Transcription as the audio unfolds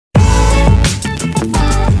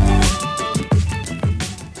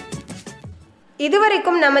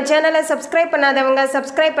இதுவரைக்கும் நம்ம சேனலை சப்ஸ்கிரைப் பண்ணாதவங்க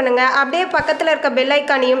சப்ஸ்கிரைப் பண்ணுங்க. அப்படியே பக்கத்தில் இருக்க பெல்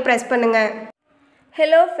ஐக்கானையும் பிரஸ் பண்ணுங்க.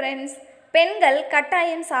 ஹலோ ஃப்ரெண்ட்ஸ், பெண்கள்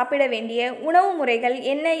கட்டாயம் சாப்பிட வேண்டிய உணவு முறைகள்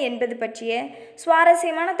என்ன என்பது பற்றிய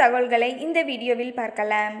சுவாரஸ்யமான தகவல்களை இந்த வீடியோவில்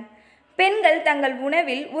பார்க்கலாம். பெண்கள் தங்கள்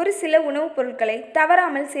உணவில் ஒரு சில உணவுப் பொருட்களை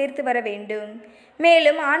தவறாமல் சேர்த்து வர வேண்டும்.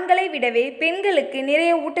 மேலும் ஆண்களை விடவே பெண்களுக்கு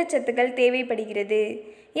நிறைய ஊட்டச்சத்துக்கள் தேவைப்படுகிறது.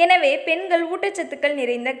 எனவே பெண்கள் ஊட்டச்சத்துக்கள்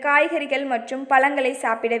நிறைந்த காய்கறிகள் மற்றும் பழங்களை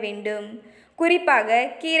சாப்பிட வேண்டும். குறிப்பாக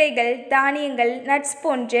கீரைகள், தானியங்கள், நட்ஸ்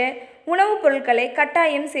போன்ற உணவுப் பொருட்களை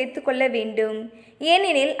கட்டாயம் சேர்த்து கொள்ள வேண்டும்.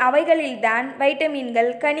 ஏனெனில் அவைகளில்தான்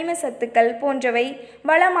வைட்டமின்கள், கனிம சத்துக்கள் போன்றவை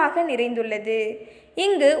வளமாக நிறைந்துள்ளது.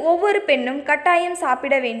 இங்கு ஒவ்வொரு பெண்ணும் கட்டாயம்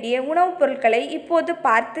சாப்பிட வேண்டிய உணவுப் பொருட்களை இப்போது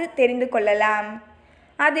பார்த்து தெரிந்து கொள்ளலாம்.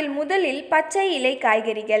 அதில் முதலில் பச்சை இலை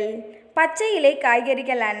காய்கறிகள். பச்சை இலை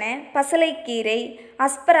காய்கறிகளான பசலைக்கீரை,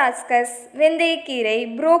 அஸ்பராஸ்கஸ், வெந்தயக்கீரை,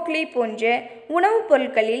 புரோக்கலி போன்ற உணவுப்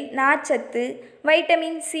பொருட்களில் நார்ச்சத்து,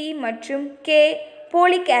 வைட்டமின் சி மற்றும் கே,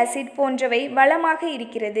 போலிக் ஆசிட் போன்றவை வளமாக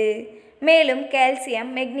இருக்கிறது. மேலும்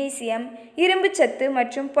கால்சியம், மெக்னீசியம், இரும்புச்சத்து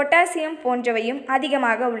மற்றும் பொட்டாசியம் போன்றவையும்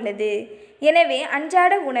அதிகமாக உள்ளது. எனவே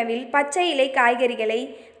அன்றாட உணவில் பச்சை இலை காய்கறிகளை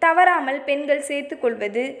தவறாமல் பெண்கள்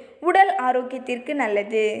சேர்த்துக்கொள்வது உடல் ஆரோக்கியத்திற்கு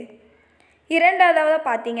நல்லது. இரண்டாவதாக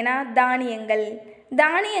பார்த்தீங்கன்னா தானியங்கள்.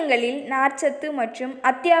 தானியங்களில் நார்ச்சத்து மற்றும்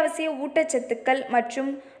அத்தியாவசிய ஊட்டச்சத்துக்கள் மற்றும்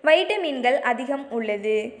வைட்டமின்கள் அதிகம்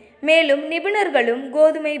உள்ளது. மேலும் நிபுணர்களும்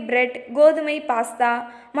கோதுமை பிரெட், கோதுமை பாஸ்தா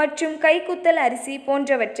மற்றும் கைக்குத்தல் அரிசி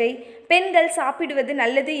போன்றவற்றை பெண்கள் சாப்பிடுவது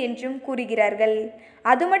நல்லது என்றும் கூறுகிறார்கள்.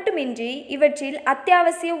 அது மட்டுமின்றி இவற்றில்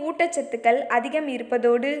அத்தியாவசிய ஊட்டச்சத்துக்கள் அதிகம்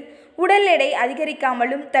இருப்பதோடு உடல் எடை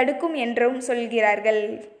அதிகரிக்காமலும் தடுக்கும் என்றும் சொல்கிறார்கள்.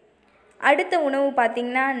 அடுத்த உணவு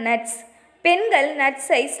பார்த்திங்கன்னா நட்ஸ். பெண்கள்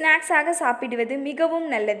நட்ஸை ஸ்நாக்ஸாக சாப்பிடுவது மிகவும்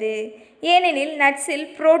நல்லது. ஏனெனில் நட்ஸில்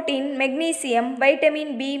புரோட்டீன், மெக்னீசியம்,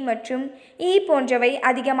 வைட்டமின் பி மற்றும் இ போன்றவை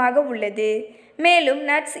அதிகமாக உள்ளது. மேலும்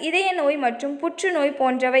நட்ஸ் இதய நோய் மற்றும் புற்றுநோய்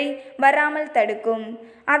போன்றவை வராமல் தடுக்கும்.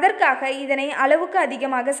 அதற்காக இதனை அளவுக்கு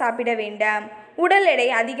அதிகமாக சாப்பிட வேண்டாம். உடல் எடை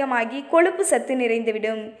அதிகமாகி கொழுப்பு சத்து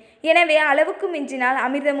நிறைந்துவிடும். எனவே அளவுக்கு மிஞ்சினால்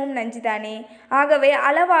அமிர்தமும் நஞ்சுதானே. ஆகவே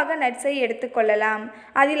அளவாக நட்ஸை எடுத்துக்கொள்ளலாம்.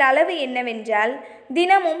 அதில் அளவு என்னவென்றால்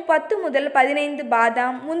தினமும் 10 முதல் 15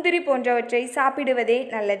 பாதாம், முந்திரி போன்றவற்றை சாப்பிடுவதே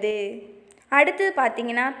நல்லது. அடுத்தது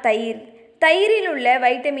பார்த்தீங்கன்னா தயிர். தயிரில் உள்ள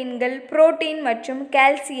வைட்டமின்கள், புரோட்டீன் மற்றும்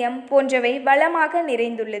கால்சியம் போன்றவை வளமாக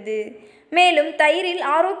நிறைந்துள்ளது. மேலும் தயிரில்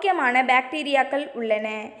ஆரோக்கியமான பாக்டீரியாக்கள் உள்ளன.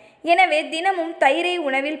 எனவே தினமும் தயிரை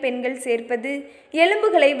உணவில் பெண்கள் சேர்ப்பது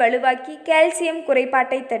எலும்புகளை வலுவாக்கி கால்சியம்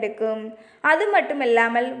குறைபாட்டை தடுக்கும். அது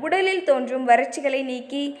மட்டுமல்லாமல் உடலில் தோன்றும் வறட்சிகளை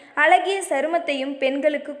நீக்கி அழகிய சருமத்தையும்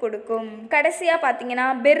பெண்களுக்கு கொடுக்கும். கடைசியாக பார்த்தீங்கன்னா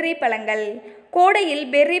பெர்ரி பழங்கள். கோடையில்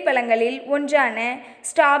பெர்ரி பழங்களில் ஒன்றான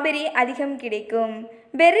ஸ்ட்ராபெர்ரி அதிகம் கிடைக்கும்.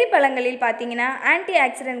 பெர்ரி பழங்களில் பார்த்தீங்கன்னா ஆன்டி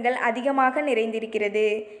ஆக்சிடென்ட்கள் அதிகமாக நிறைந்திருக்கிறது.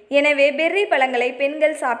 எனவே பெர்ரி பழங்களை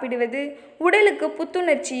பெண்கள் சாப்பிடுவது உடலுக்கு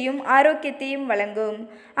புத்துணர்ச்சியும் ஆரோக்கியத்தையும் வழங்கும்.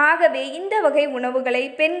 ஆகவே இந்த வகை உணவுகளை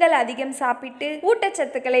பெண்கள் அதிகம் சாப்பிட்டு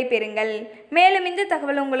ஊட்டச்சத்துக்களை பெறுங்கள். மேலும் இந்த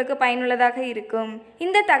தகவல் உங்களுக்கு பயனுள்ளதாக இருக்கும்.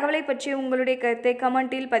 இந்த தகவலை பற்றி உங்களுடைய கருத்தை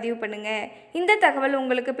கமெண்டில் பதிவு பண்ணுங்க. இந்த தகவல்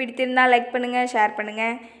உங்களுக்கு பிடித்திருந்தால் லைக் பண்ணுங்க, ஷேர் பண்ணுங்க.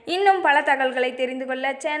 இன்னும் பல தகவல்களை தெரிந்து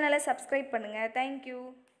கொள்ள சேனலை சப்ஸ்கிரைப் பண்ணுங்க. தேங்க்யூ.